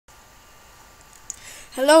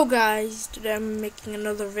Hello guys, today I'm making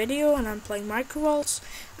another video and I'm playing MicroVolts,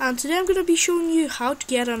 and today I'm going to be showing you how to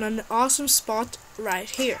get on an awesome spot right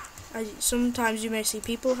here. Sometimes you may see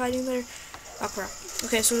people hiding there. Oh crap.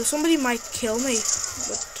 Okay, so somebody might kill me,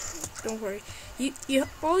 but don't worry.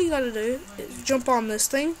 All you gotta do is jump on this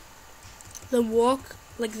thing, then walk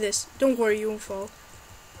like this. Don't worry, you won't fall.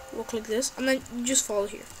 Walk like this, and then you just fall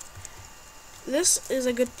here. This is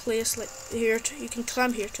a good place, like here, you can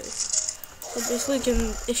climb here too. So basically,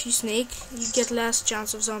 if you snake, you get less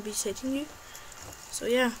chance of zombies hitting you. So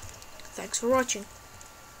yeah, thanks for watching.